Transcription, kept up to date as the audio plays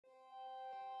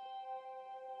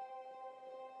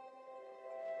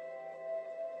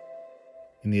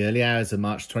In the early hours of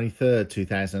March 23,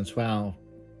 2012,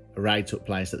 a raid took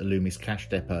place at the Loomis Cash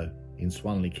Depot in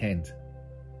Swanley, Kent.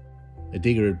 A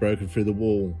digger had broken through the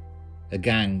wall. A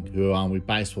gang who were armed with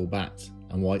baseball bats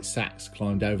and white sacks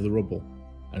climbed over the rubble,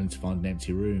 only to find an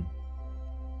empty room.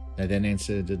 They then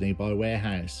entered a nearby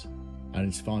warehouse,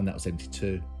 only to find that was empty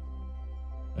too,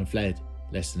 and fled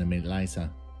less than a minute later.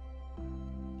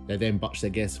 They then botched their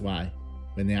getaway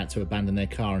when they had to abandon their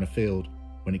car in a field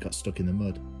when it got stuck in the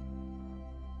mud.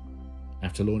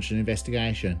 After launching an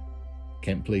investigation,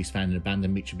 Kent police found an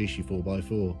abandoned Mitsubishi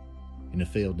 4x4 in a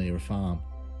field near a farm.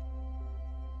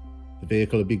 The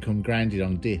vehicle had become grounded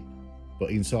on a dip, but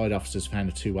inside officers found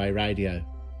a two-way radio,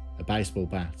 a baseball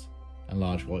bat and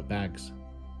large white bags.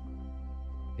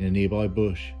 In a nearby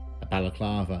bush, a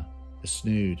balaclava, a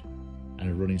snood and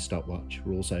a running stopwatch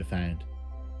were also found,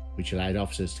 which allowed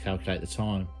officers to calculate the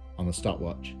time on the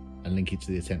stopwatch and link it to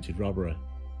the attempted robbery.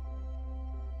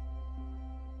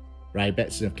 Ray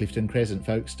Betson of Clifton Crescent,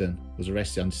 Folkestone, was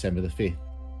arrested on December the 5th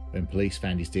when police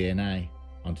found his DNA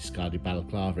on discarded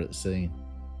balaclava at the scene.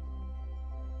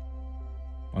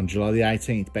 On July the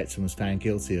 18th, Betson was found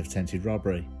guilty of attempted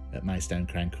robbery at Maidstone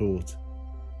Crown Court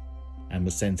and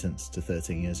was sentenced to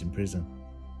 13 years in prison.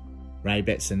 Ray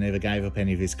Betson never gave up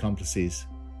any of his accomplices,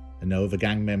 and no other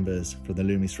gang members from the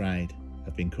Loomis raid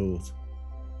have been caught.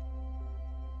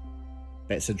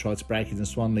 Betson tried to break into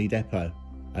Swanley Depot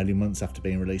only months after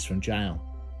being released from jail.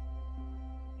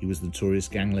 He was the notorious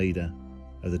gang leader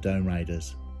of the Dome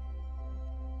Raiders.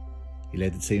 He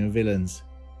led the team of villains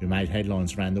who made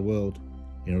headlines around the world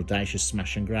in an audacious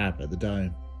smash and grab at the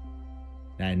Dome,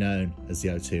 now known as the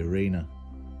O2 Arena.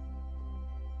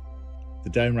 The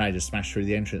Dome Raiders smashed through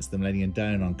the entrance to the Millennium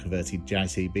Dome on converted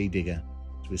JCB digger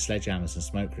with sledgehammers and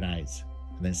smoke grenades,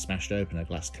 and then smashed open a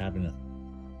glass cabinet.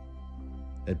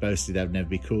 They boasted they would never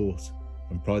be caught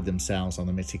and prided themselves on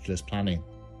the meticulous planning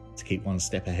to keep one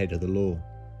step ahead of the law,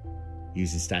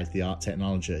 using state-of-the-art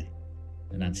technology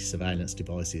and anti-surveillance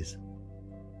devices.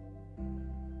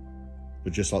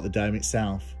 But just like the Dome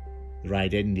itself, the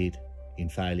raid ended in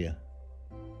failure.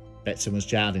 Betson was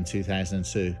jailed in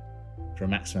 2002 for a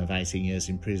maximum of 18 years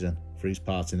in prison for his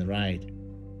part in the raid.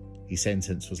 His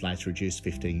sentence was later reduced to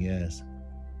 15 years.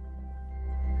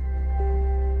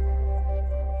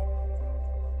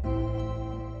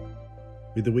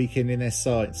 With the weekend in their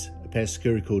sights, a pair of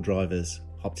Curios drivers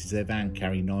hopped into their van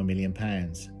carrying £9 million,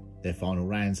 their final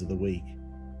rounds of the week.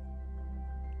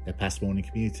 They passed morning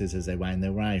commuters as they wound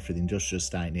their way through the industrial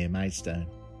estate near Maidstone,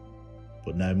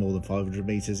 but no more than 500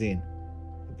 metres in,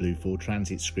 a blue Ford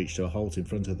Transit screeched to a halt in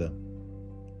front of them,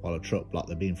 while a truck blocked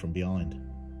them in from behind.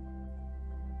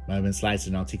 Moments later,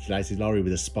 an articulated lorry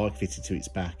with a spike fitted to its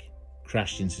back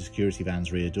crashed into the security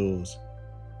van's rear doors.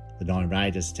 The 9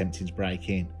 raiders attempting to break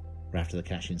in were after the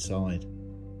cash inside.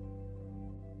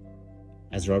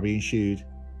 As the robbery ensued,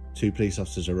 2 police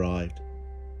officers arrived,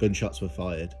 gunshots were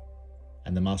fired,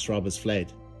 and the masked robbers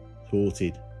fled,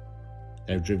 thwarted.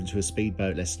 They were driven to a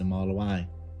speedboat less than a mile away,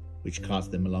 which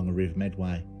carted them along a river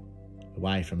Medway,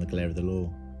 away from the glare of the law.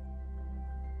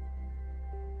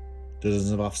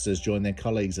 Dozens of officers joined their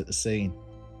colleagues at the scene.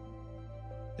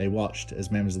 They watched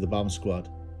as members of the bomb squad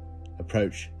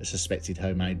approached a suspected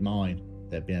homemade mine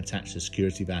that had been attached to a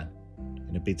security van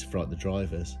in a bid to frighten the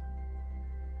drivers.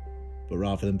 But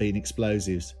rather than being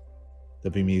explosives, the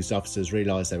bemused officers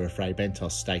realised they were Fray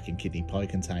Bentos steak and kidney pie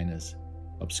containers,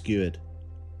 obscured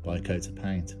by a coat of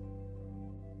paint.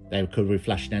 They were covered with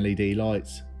flashing LED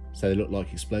lights, so they looked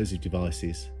like explosive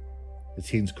devices. The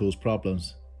tins caused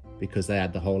problems because they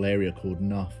had the whole area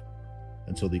cordoned off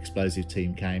until the explosive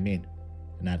team came in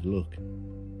and had a look.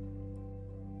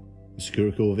 The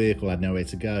Curios vehicle had nowhere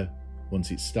to go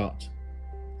once it stopped.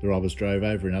 The robbers drove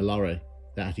over in a lorry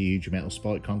that had a huge metal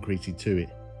spike concreted to it.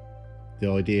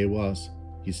 The idea was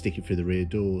you'd stick it through the rear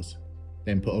doors,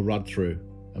 then put a rod through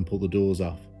and pull the doors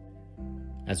off.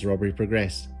 As the robbery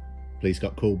progressed, police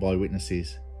got called by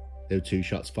witnesses. There were 2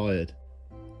 shots fired.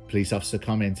 A police officer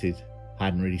commented, "I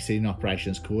hadn't really seen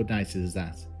operations coordinated as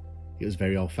that. It was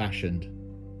very old-fashioned.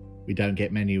 We don't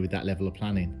get many with that level of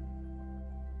planning.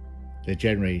 They're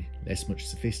generally less much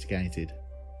sophisticated."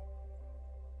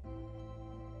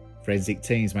 Forensic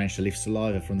teams managed to lift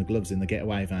saliva from the gloves in the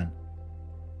getaway van.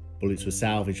 Bullets were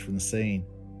salvaged from the scene,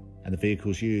 and the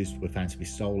vehicles used were found to be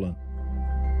stolen.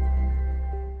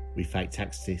 With fake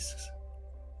tax discs.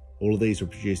 All of these were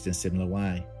produced in a similar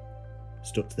way,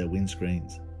 stuck to their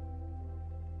windscreens.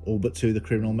 All but 2 of the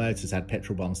criminal motors had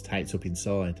petrol bombs taped up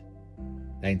inside.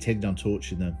 They intended on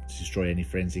torching them to destroy any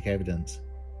forensic evidence.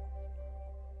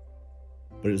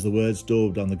 But it was the words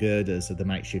daubed on the girders of the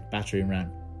makeshift battering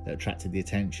ram that attracted the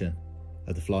attention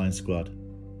of the flying squad.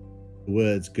 The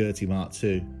words Gertie Mark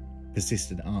II,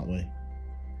 persistent, aren't we?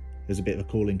 It was a bit of a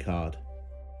calling card.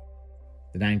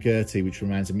 The name Gertie, which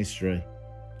remains a mystery,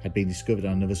 had been discovered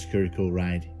on another security call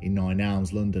raid in Nine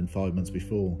Elms, London 5 months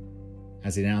before.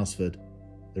 As in Alresford,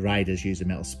 the raiders used a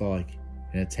metal spike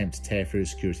in an attempt to tear through a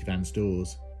security van's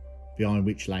doors, behind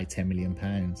which lay £10 million.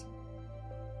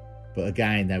 But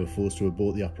again, they were forced to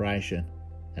abort the operation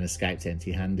and escaped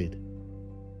empty-handed.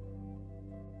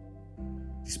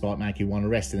 Despite making one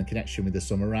arrest in connection with the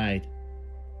summer raid,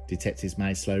 detectives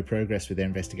made slow progress with their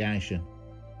investigation.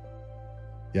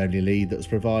 The only lead that was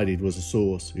provided was a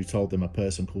source who told them a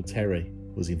person called Terry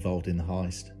was involved in the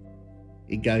heist.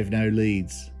 It gave no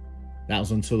leads. That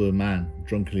was until a man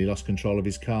drunkenly lost control of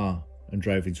his car and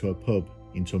drove into a pub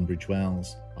in Tunbridge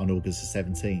Wells on August the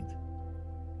 17th.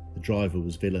 The driver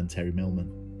was villain Terry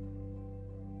Millman.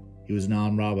 He was an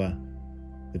armed robber.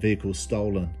 The vehicle was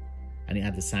stolen, and it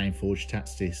had the same forged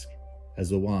tax disc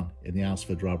as the one in the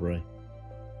Alresford robbery.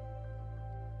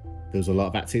 There was a lot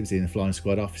of activity in the flying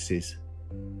squad offices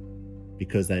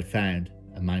because they had found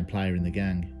a main player in the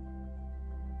gang.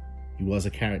 He was a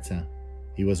character.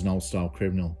 He was an old-style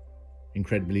criminal,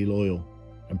 incredibly loyal,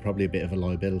 and probably a bit of a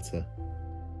liability.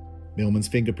 Millman's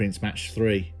fingerprints matched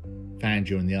 3 found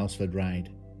during the Alresford raid.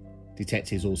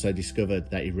 Detectives also discovered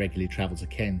that he regularly travelled to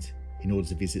Kent in order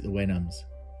to visit the Wenhams,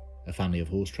 a family of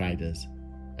horse traders,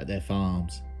 at their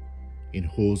farms in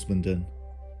Horsmondon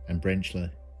and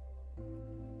Brenchley.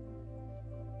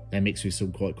 They mixed with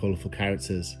some quite colourful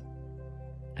characters,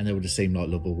 and they would have seemed like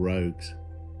lovable rogues.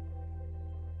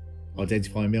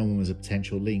 Identifying Millman as a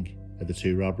potential link of the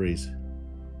 2 robberies,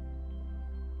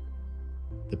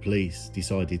 the police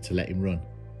decided to let him run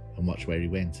and watch where he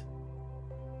went.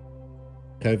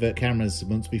 Covert cameras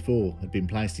months before had been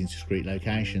placed in discreet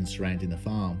locations surrounding the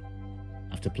farm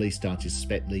after police started to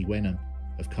suspect Lee Wenham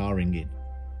of car ringing.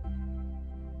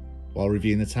 While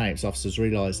reviewing the tapes, officers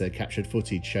realised they had captured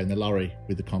footage showing the lorry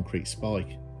with the concrete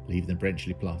spike leaving the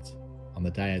Brenchley plot on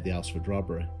the day of the Alresford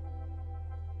robbery.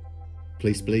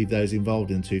 Police believed those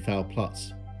involved in the 2 failed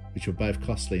plots, which were both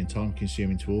costly and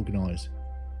time-consuming to organise,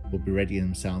 would be readying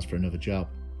themselves for another job,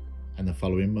 and the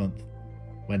following month,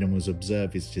 Wenham was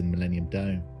observed visiting the Millennium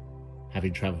Dome.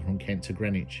 Having travelled from Kent to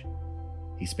Greenwich,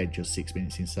 he spent just 6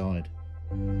 minutes inside.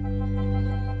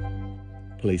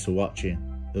 Police were watching.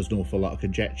 There was an awful lot of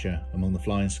conjecture among the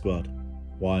flying squad.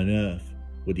 Why on earth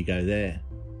would he go there?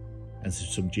 And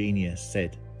some genius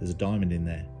said there's a diamond in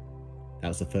there. That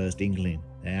was the first inkling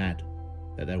they had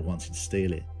that they wanted to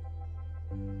steal it.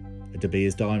 A De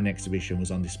Beers diamond exhibition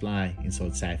was on display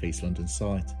inside South East London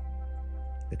site.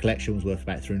 The collection was worth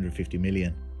about 350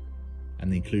 million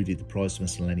and included the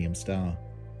priceless Millennium Star.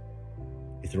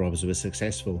 If the robbers were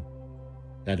successful,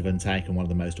 they'd have undertaken one of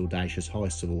the most audacious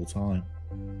heists of all time.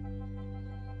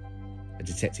 A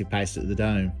detective based at the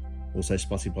Dome also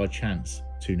spotted by chance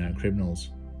 2 known criminals,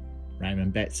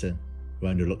 Raymond Betson, who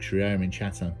owned a luxury home in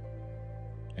Chatham,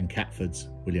 and Catford's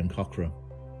William Cockram,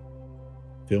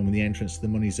 filming the entrance to the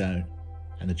money zone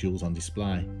and the jewels on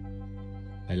display.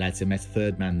 They later met a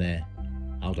 3rd man there,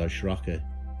 Aldo Scirocco.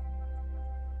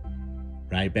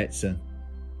 Ray Betson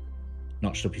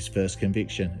notched up his first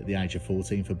conviction at the age of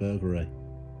 14 for burglary.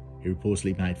 He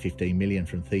reportedly made 15 million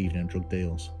from thieving and drug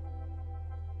deals.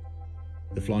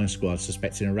 The flying squad,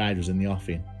 suspecting a raid was in the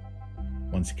offing,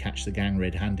 wanted to catch the gang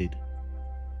red-handed.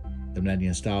 The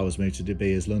Millennium Star was moved to De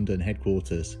Beers London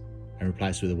headquarters and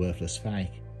replaced with a worthless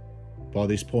fake. By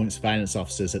this point, surveillance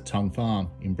officers at Tong Farm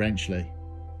in Brenchley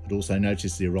had also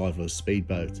noticed the arrival of a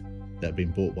speedboat that had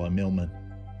been bought by Millman,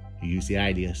 who used the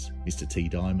alias Mr. T.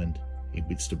 Diamond in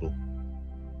Whitstable.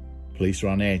 Police were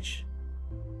on edge.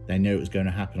 They knew it was going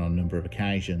to happen on a number of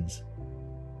occasions.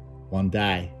 One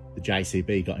day, the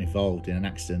JCB got involved in an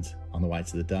accident on the way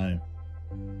to the Dome.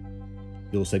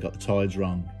 They also got the tides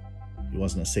wrong. It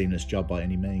wasn't a seamless job by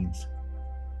any means.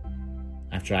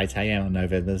 After 8 AM on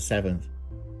November the 7th,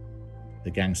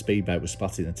 the gang speedboat was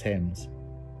spotted in the Thames.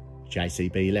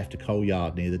 JCB left a coal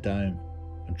yard near the Dome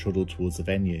and trundled towards the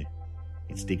venue,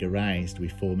 its digger raised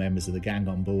with 4 members of the gang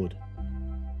on board.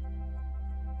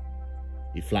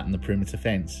 It flattened the perimeter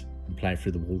fence and played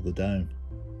through the wall of the Dome.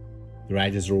 The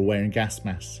raiders were all wearing gas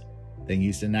masks, then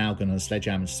used a nail gun and a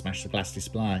sledgehammer to smash the glass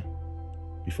display,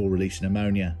 before releasing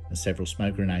ammonia and several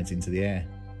smoke grenades into the air.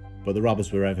 But the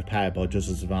robbers were overpowered by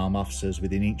dozens of armed officers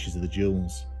within inches of the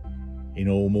jewels. In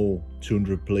all,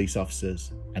 200 police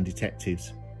officers and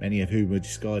detectives, many of whom were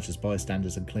disguised as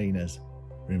bystanders and cleaners,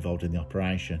 were involved in the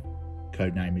operation,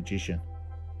 codenamed Magician.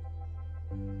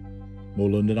 More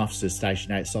London officers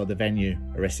stationed outside the venue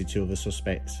arrested 2 other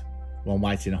suspects, one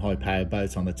waiting a high-powered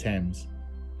boat on the Thames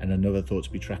and another thought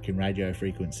to be tracking radio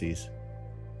frequencies.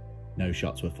 No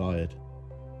shots were fired.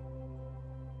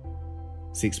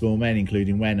 6 more men,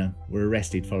 including Wenham, were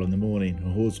arrested following the morning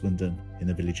of husbanding in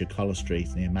the village of Collar Street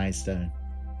near Maidstone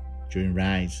during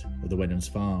raids of the Wenham's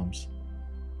farms.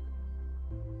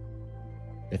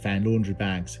 They found laundry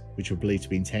bags which were believed to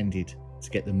be intended to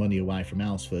get the money away from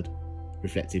Alresford,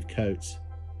 reflective coats,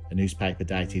 a newspaper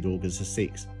dated August the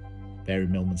 6th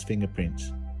bearing Millman's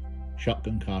fingerprints,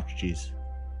 shotgun cartridges,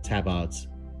 tabards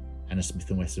and a Smith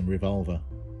 & Wesson revolver.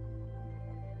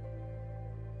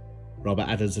 Robert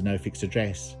Adams had no fixed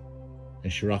address,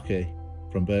 and Cherokee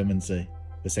from Bermondsey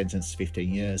was sentenced to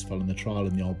 15 years following the trial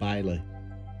in the Old Bailey.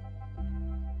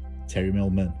 Terry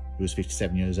Millman, who was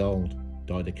 57 years old,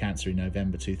 died of cancer in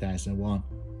November 2001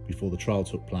 before the trial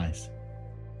took place.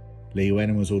 Lee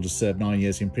Wenham was ordered to serve 9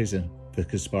 years in prison for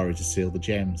conspiring to steal the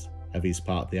gems of his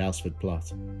part of the Alresford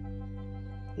plot.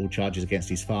 All charges against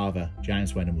his father,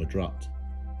 James Wenham, were dropped.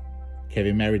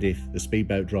 Kevin Meredith, the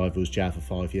speedboat driver, was jailed for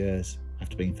 5 years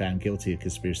after being found guilty of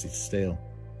conspiracy to steal.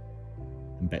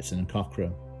 And Betson and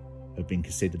Cochrane, who had been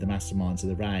considered the masterminds of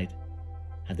the raid,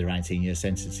 had their 18-year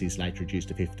sentences later reduced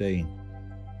to 15.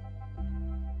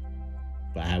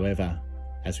 But however,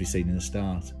 as we've seen in the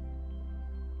start,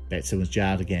 Betson was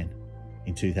jailed again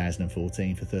in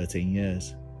 2014 for 13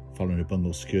 years following a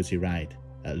Bungle security raid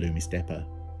at Loomis Depot.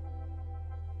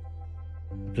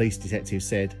 The police detective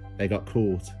said they got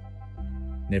caught,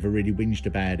 never really whinged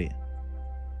about it,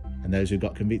 and those who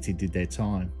got convicted did their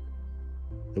time.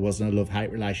 There wasn't a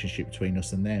love-hate relationship between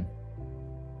us and them.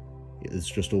 It was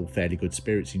just all fairly good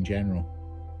spirits in general.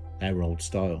 They were old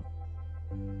style.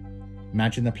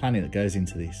 Imagine the planning that goes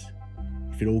into this.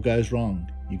 If it all goes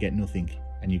wrong, you get nothing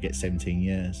and you get 17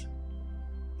 years.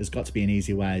 There's got to be an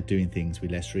easier way of doing things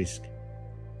with less risk,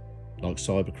 like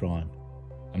cybercrime,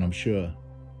 and I'm sure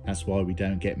that's why we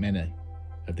don't get many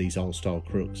of these old style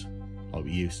crooks like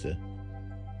we used to.